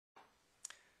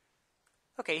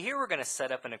Okay, here we're going to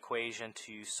set up an equation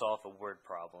to solve a word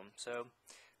problem. So,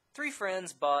 three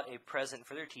friends bought a present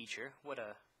for their teacher. What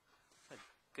a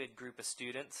good group of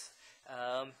students.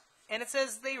 And it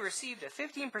says they received a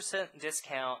 15%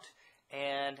 discount,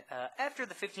 and after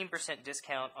the 15%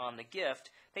 discount on the gift,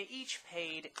 they each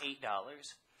paid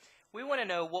 $8. We want to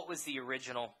know what was the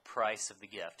original price of the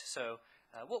gift. So,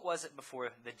 what was it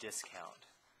before the discount?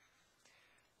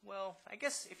 Well, I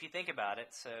guess if you think about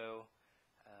it,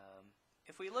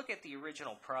 if we look at the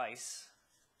original price,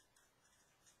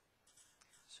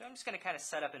 so I'm just going to kind of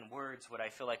set up in words what I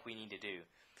feel like we need to do.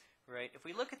 Right? If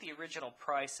we look at the original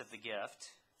price of the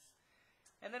gift,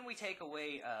 and then we take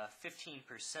away 15%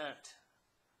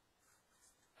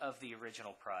 of the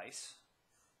original price,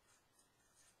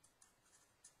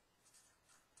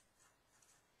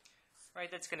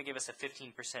 right, that's going to give us a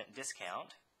 15%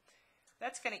 discount.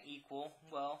 That's going to equal,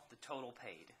 well, the total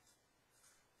paid.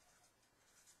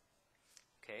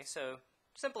 Okay, so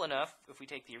simple enough. If we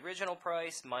take the original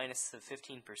price minus the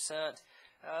 15%,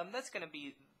 that's going to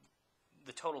be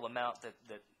the total amount that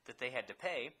they had to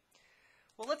pay.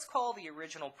 Well, let's call the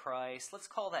original price, let's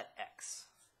call that X.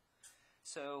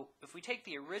 So if we take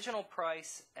the original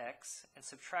price X and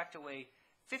subtract away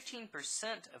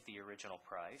 15% of the original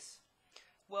price,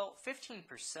 well,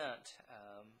 15%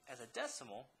 as a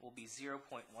decimal will be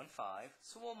 0.15,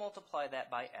 so we'll multiply that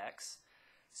by X.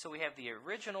 So we have the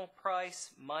original price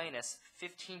minus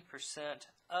 15%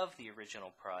 of the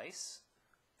original price.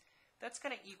 That's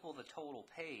going to equal the total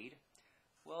paid.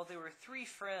 Well, there were three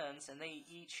friends, and they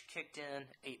each kicked in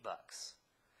 $8.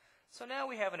 So now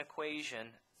we have an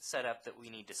equation set up that we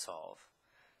need to solve.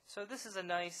 So this is a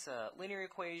nice linear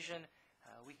equation.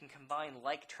 We can combine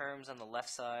like terms on the left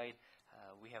side.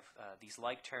 We have these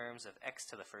like terms of x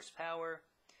to the first power.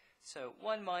 So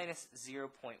 1 minus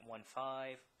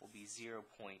 0.15 will be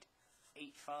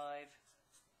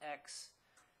 0.85x.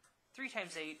 3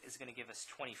 times 8 is going to give us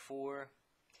 24.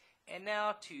 And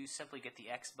now to simply get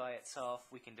the x by itself,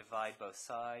 we can divide both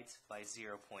sides by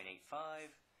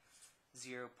 0.85.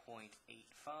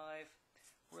 0.85.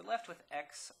 We're left with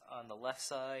x on the left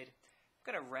side.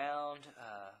 I'm going to round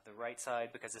the right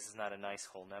side because this is not a nice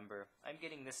whole number. I'm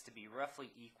getting this to be roughly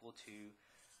equal to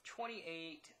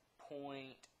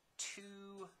 28.24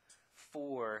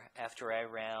 after I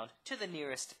round to the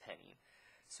nearest penny.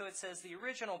 So it says the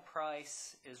original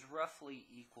price is roughly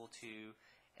equal to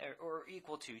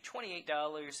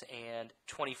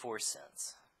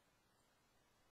 $28.24.